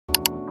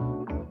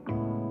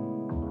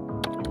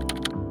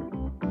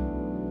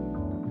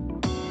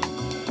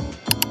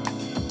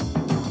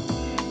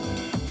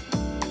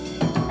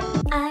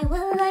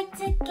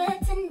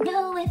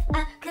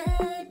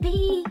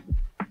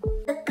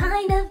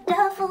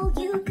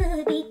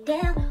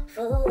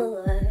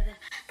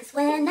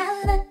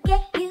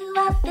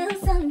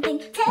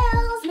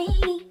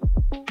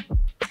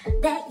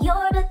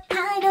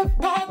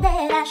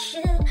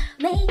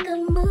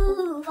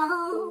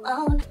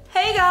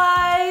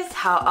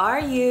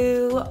are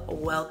you?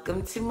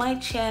 Welcome to my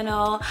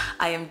channel.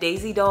 I am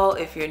Daisy Doll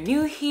if you're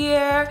new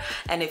here,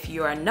 and if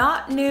you are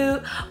not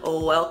new,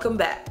 welcome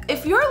back.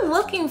 If you're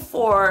looking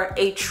for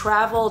a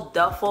travel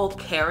duffel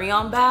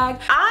carry-on bag,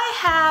 I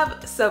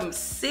have some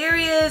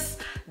serious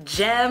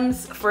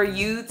gems for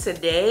you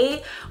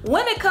today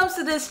when it comes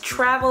to this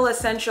travel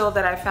essential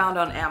that I found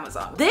on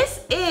Amazon.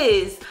 This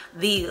is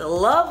the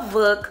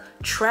Lovelook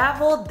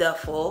travel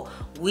duffel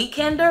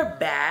weekender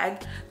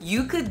bag.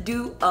 You could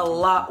do a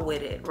lot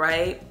with it,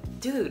 right?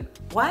 Dude,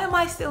 why am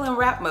I still in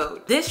rap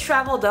mode? This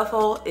travel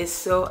duffel is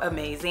so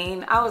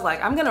amazing. I was like,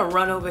 I'm gonna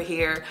run over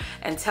here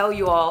and tell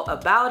you all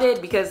about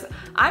it because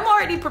I'm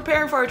already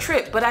preparing for a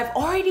trip, but I've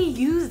already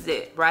used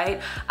it,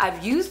 right?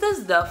 I've used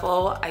this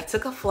duffel, I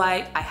took a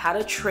flight, I had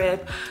a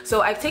trip,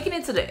 so I've taken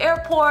it to the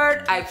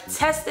airport, I've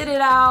tested it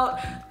out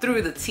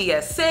through the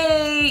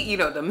TSA, you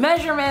know, the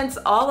measurements,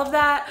 all of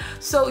that,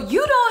 so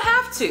you don't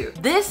have to.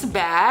 This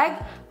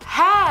bag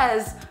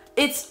has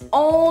its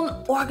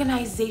own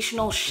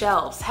organizational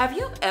shelves. Have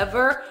you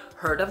ever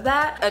heard of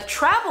that? A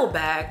travel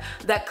bag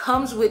that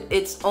comes with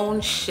its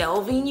own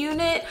shelving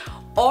unit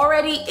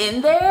already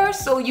in there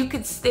so you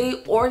could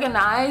stay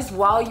organized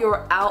while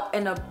you're out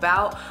and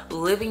about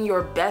living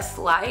your best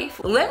life.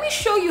 Let me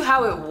show you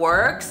how it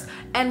works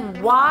and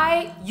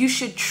why you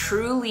should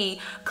truly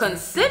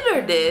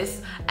consider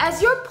this as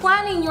you're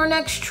planning your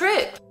next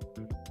trip.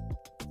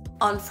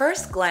 On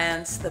first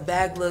glance, the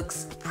bag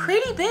looks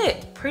pretty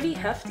big, pretty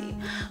hefty,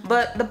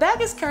 but the bag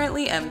is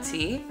currently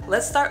empty.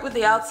 Let's start with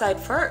the outside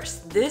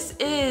first. This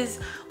is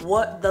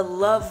what the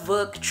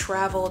Lovelook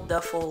travel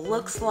duffel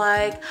looks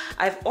like.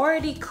 I've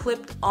already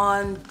clipped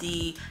on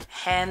the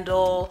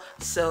handle,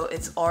 so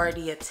it's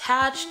already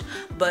attached,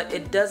 but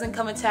it doesn't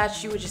come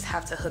attached. You would just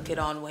have to hook it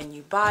on when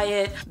you buy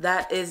it.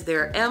 That is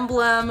their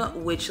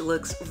emblem, which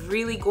looks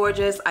really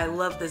gorgeous. I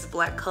love this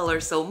black color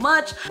so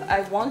much.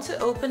 I want to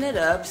open it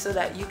up so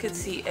that you can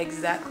see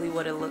exactly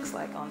what it looks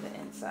like on the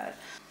inside.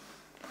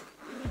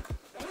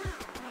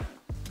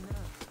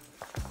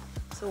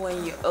 So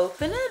when you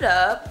open it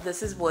up,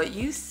 this is what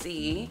you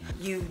see.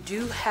 You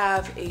do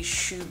have a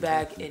shoe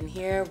bag in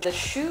here. The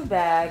shoe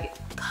bag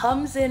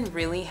comes in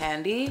really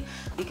handy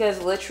because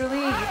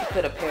literally you could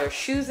put a pair of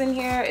shoes in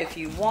here if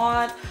you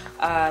want.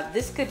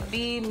 This could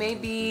be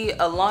maybe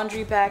a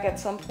laundry bag at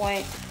some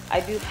point. I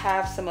do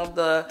have some of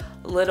the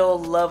little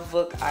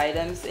Lovelook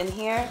items in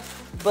here,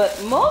 but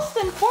most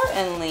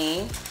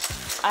importantly,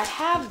 I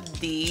have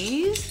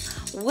these,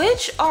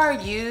 which are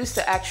used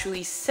to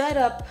actually set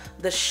up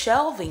the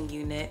shelving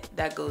unit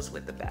that goes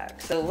with the bag.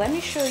 So let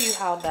me show you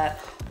how that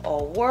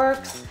all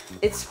works.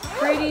 It's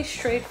pretty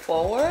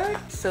straightforward.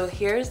 So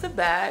here's the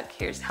bag,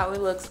 here's how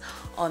it looks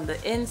on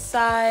the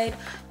inside.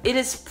 It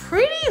is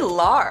pretty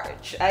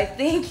large. I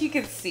think you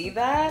can see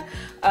that.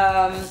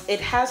 It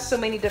has so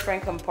many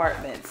different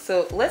compartments.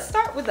 So let's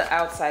start with the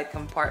outside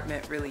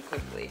compartment really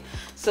quickly.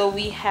 So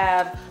we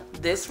have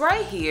this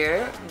right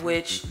here,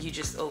 which you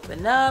just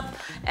open up,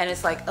 and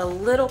it's like a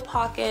little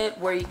pocket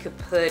where you could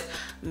put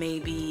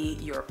maybe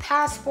your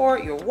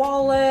passport, your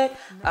wallet,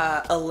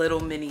 a little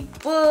mini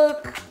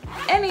book,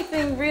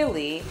 anything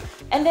really.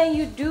 And then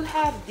you do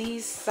have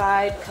these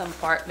side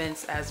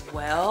compartments as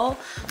well,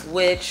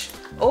 which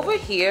over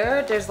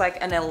here, there's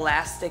like an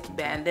elastic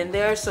band in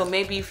there. So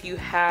maybe if you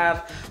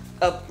have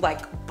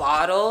like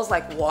bottles,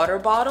 like water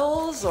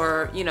bottles,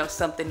 or you know,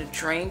 something to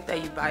drink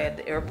that you buy at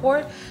the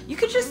airport, you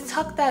could just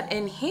tuck that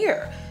in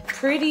here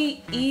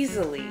pretty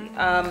easily.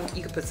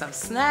 You could put some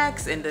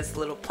snacks in this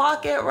little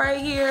pocket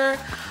right here.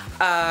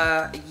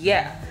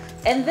 Yeah.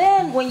 And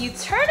then when you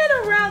turn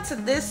it around to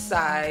this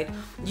side,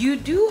 you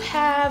do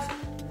have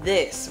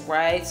this,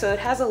 right? So it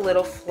has a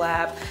little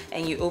flap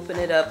and you open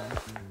it up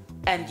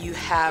and you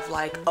have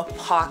like a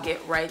pocket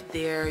right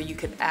there. You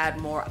could add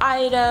more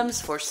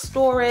items for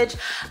storage.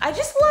 I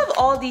just love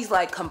all these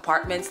like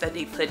compartments that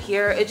they put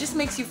here. It just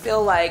makes you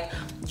feel like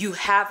you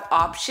have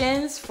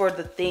options for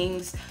the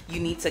things you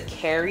need to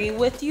carry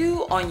with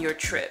you on your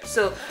trip.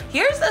 So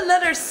here's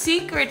another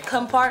secret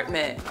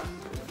compartment.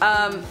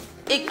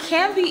 It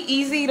can be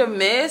easy to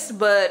miss,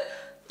 but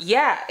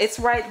yeah, it's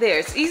right there.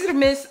 It's easy to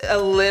miss a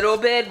little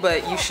bit,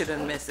 but you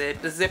shouldn't miss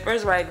it. The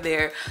zipper's right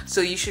there,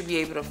 so you should be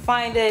able to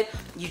find it.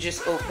 You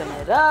just open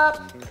it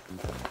up,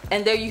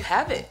 and there you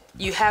have it.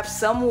 You have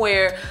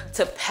somewhere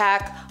to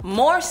pack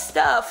more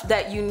stuff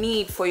that you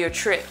need for your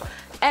trip.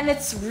 And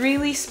it's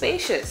really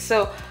spacious.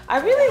 So I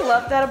really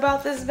love that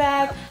about this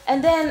bag.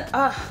 And then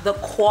the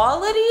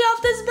quality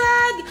of this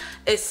bag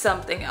is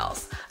something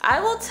else.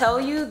 I will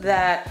tell you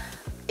that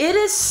it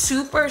is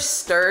super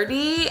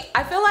sturdy.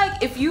 I feel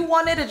like if you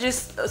wanted to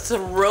just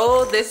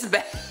throw this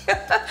bag,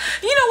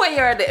 you know, when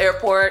you're at the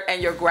airport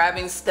and you're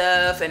grabbing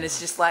stuff and it's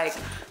just like,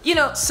 you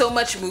know, so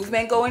much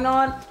movement going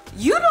on,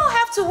 you don't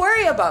have to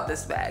worry about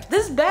this bag.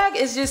 This bag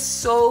is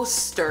just so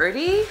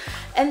sturdy.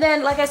 And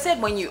then, like I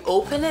said, when you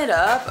open it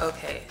up,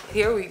 okay,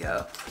 here we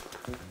go.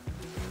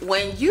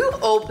 When you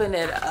open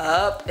it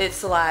up,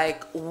 it's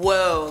like,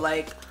 whoa,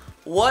 like,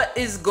 what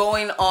is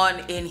going on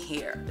in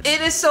here? It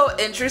is so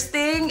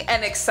interesting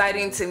and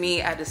exciting to me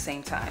at the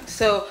same time.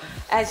 So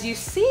as you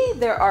see,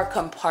 there are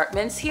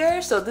compartments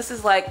here. So this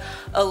is like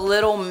a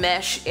little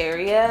mesh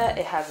area.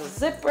 It has a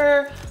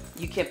zipper.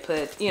 You can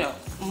put, you know,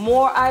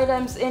 more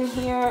items in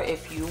here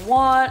if you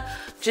want.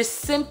 Just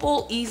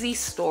simple, easy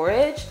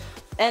storage.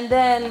 And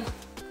then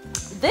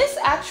this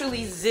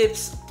actually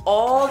zips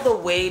all the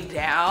way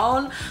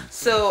down.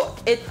 So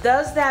it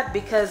does that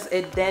because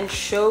it then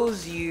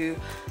shows you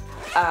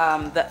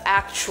the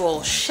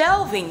actual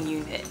shelving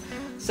unit.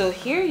 So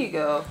here you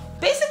go.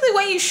 Basically,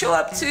 when you show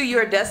up to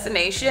your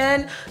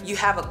destination, you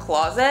have a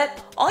closet.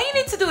 All you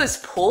need to do is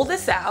pull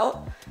this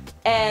out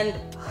and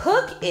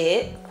hook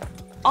it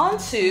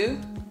onto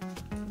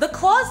the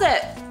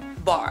closet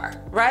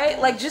bar, right?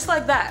 Like just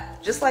like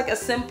that. Just like a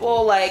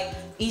simple, like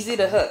easy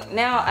to hook.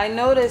 Now I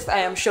noticed I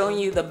am showing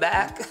you the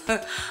back.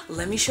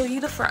 Let me show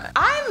you the front.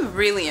 I'm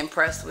really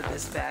impressed with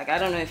this bag. I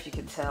don't know if you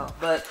can tell,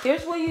 but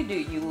here's what you do.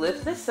 You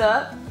lift this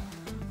up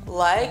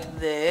like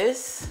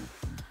this,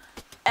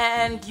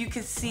 and you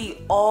can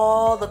see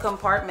all the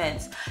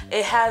compartments.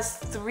 It has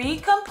 3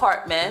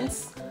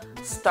 compartments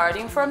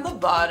starting from the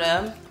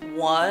bottom,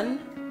 1,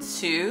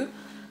 2,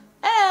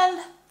 and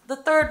the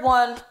 3rd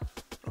one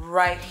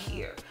right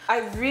here. I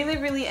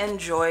really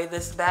enjoy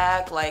this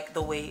bag, like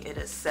the way it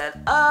is set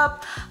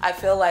up. I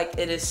feel like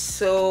it is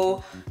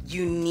so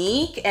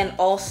unique, and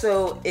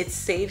also it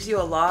saves you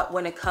a lot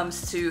when it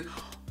comes to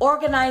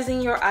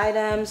organizing your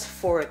items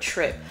for a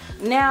trip.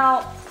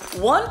 Now,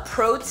 one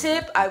pro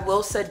tip I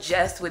will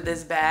suggest with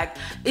this bag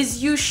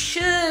is you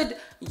should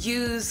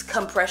use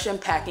compression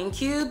packing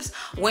cubes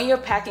when you're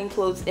packing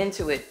clothes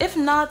into it. If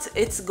not,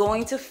 it's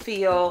going to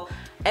feel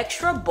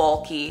extra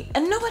bulky,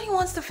 and nobody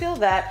wants to feel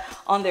that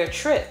on their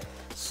trip.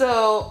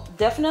 So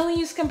definitely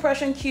use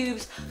compression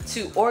cubes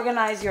to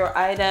organize your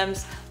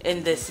items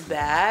in this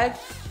bag.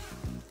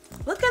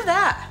 Look at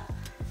that.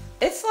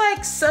 It's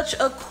like such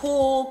a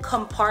cool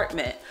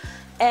compartment.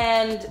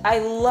 And I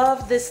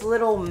love this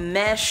little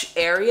mesh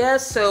area,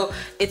 so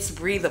it's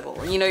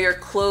breathable. You know, your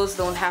clothes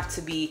don't have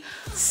to be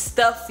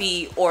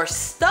stuffy or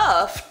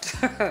stuffed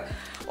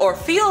or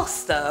feel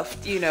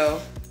stuffed, you know.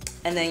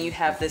 And then you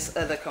have this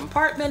other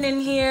compartment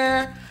in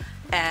here.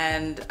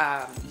 And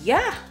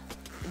yeah,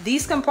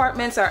 these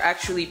compartments are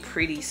actually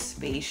pretty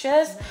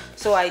spacious,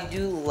 so I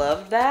do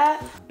love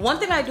that. One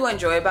thing I do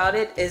enjoy about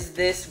it is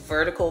this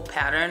vertical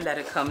pattern that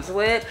it comes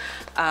with.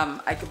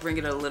 I could bring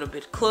it a little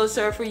bit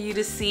closer for you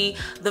to see.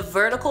 The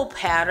vertical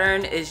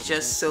pattern is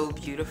just so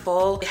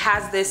beautiful. It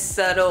has this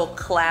subtle,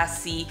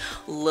 classy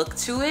look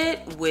to it,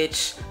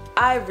 which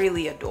I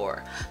really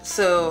adore.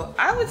 So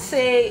I would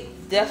say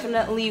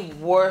definitely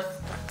worth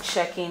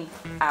checking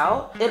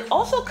out. It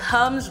also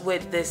comes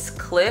with this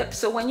clip,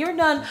 so when you're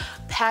done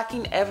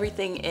packing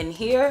everything in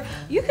here,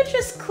 you could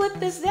just clip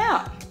this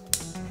down.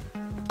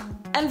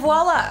 And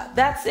voila,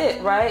 that's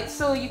it, right?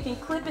 So you can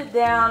clip it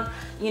down,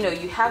 you know,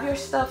 you have your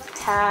stuff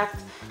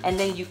tacked, and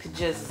then you could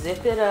just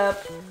zip it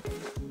up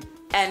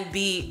and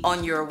be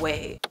on your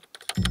way.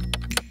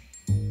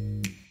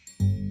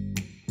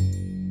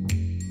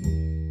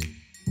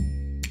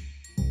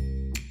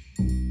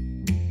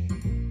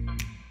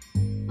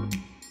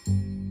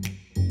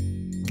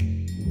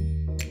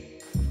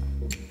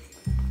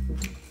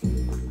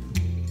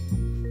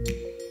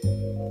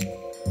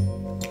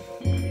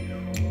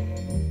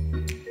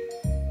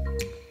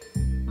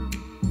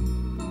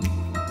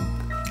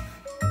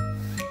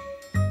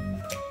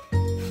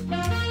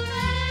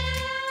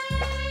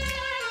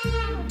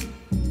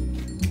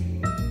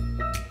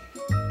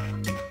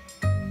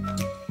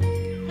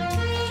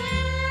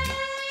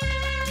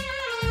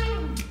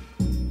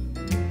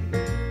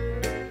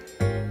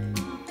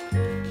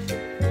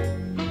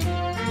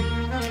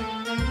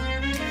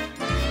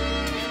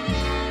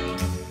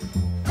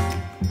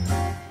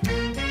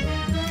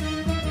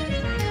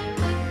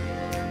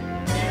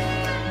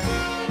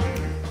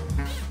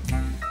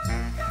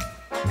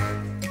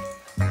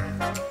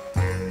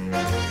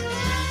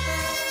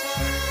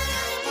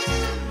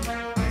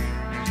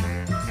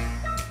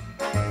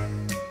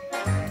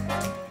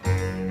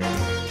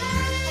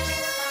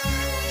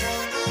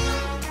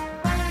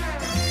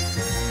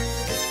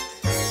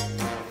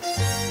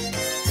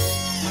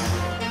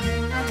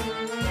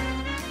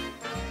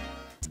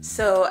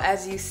 So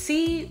as you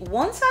see,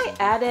 once I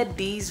added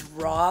these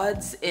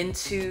rods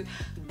into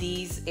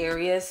these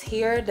areas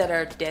here that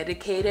are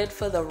dedicated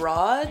for the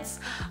rods,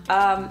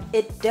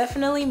 it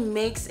definitely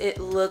makes it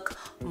look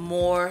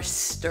more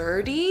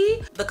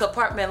sturdy. The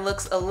compartment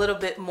looks a little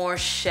bit more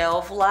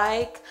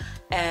shelf-like,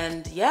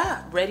 and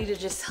yeah, ready to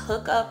just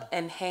hook up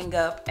and hang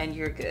up and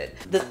you're good.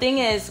 The thing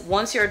is,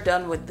 once you're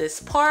done with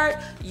this part,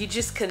 you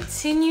just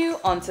continue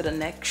onto the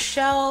next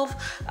shelf.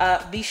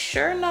 Be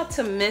sure not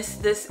to miss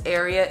this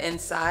area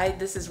inside.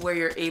 This is where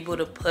you're able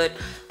to put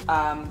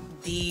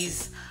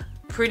these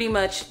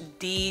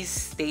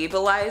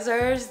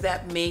stabilizers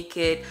that make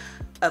it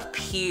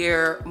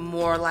appear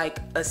more like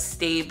a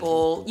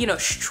stable, you know,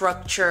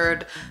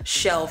 structured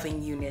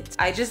shelving unit.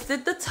 I just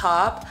did the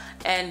top,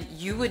 and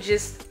you would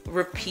just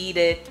repeat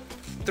it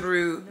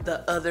through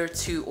the other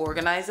two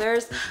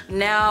organizers.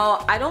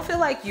 Now, I don't feel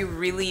like you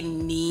really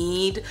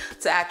need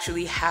to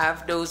actually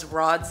have those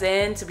rods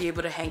in to be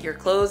able to hang your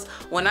clothes.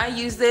 When I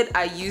used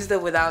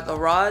it without the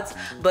rods,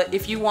 but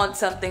if you want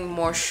something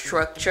more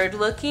structured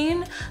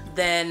looking,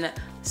 then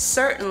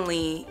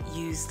certainly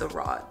use the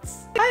rods.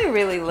 I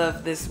really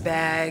love this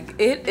bag.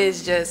 It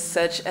is just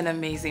such an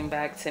amazing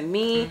bag to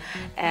me.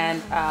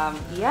 And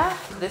yeah,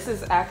 this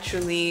is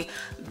actually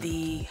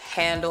the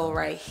handle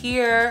right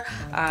here.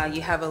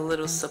 You have a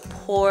little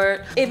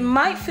support. It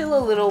might feel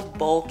a little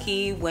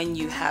bulky when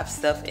you have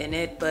stuff in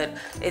it, but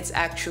it's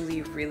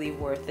actually really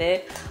worth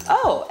it.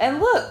 Oh, and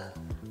look,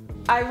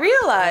 I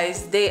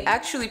realized they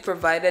actually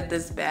provided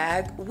this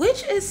bag,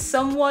 which is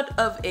somewhat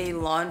of a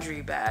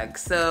laundry bag.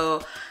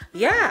 So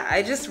yeah,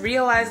 I just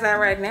realized that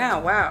right now.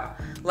 Wow,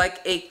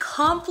 like a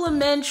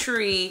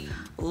complimentary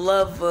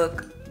Love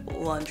Book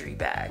laundry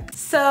bag.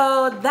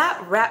 So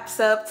that wraps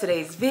up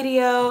today's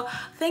video.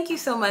 Thank you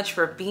so much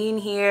for being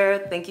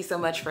here. Thank you so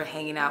much for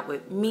hanging out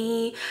with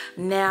me.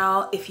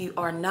 Now, if you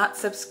are not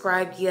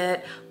subscribed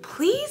yet,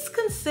 please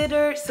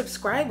consider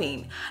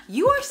subscribing.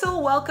 You are so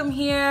welcome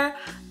here.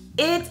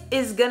 It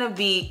is gonna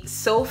be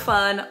so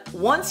fun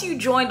once you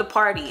join the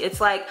party. It's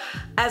like,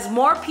 as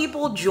more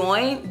people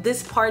join,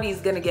 this party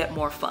is gonna get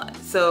more fun.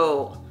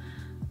 So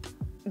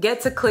get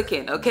to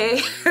clicking,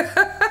 okay?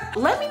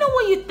 Let me know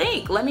what you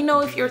think. Let me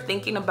know if you're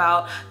thinking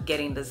about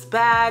getting this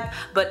bag.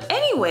 But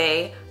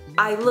anyway,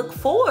 I look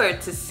forward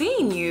to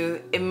seeing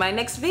you in my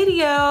next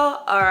video.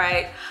 All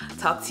right,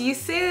 talk to you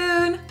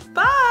soon.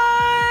 Bye.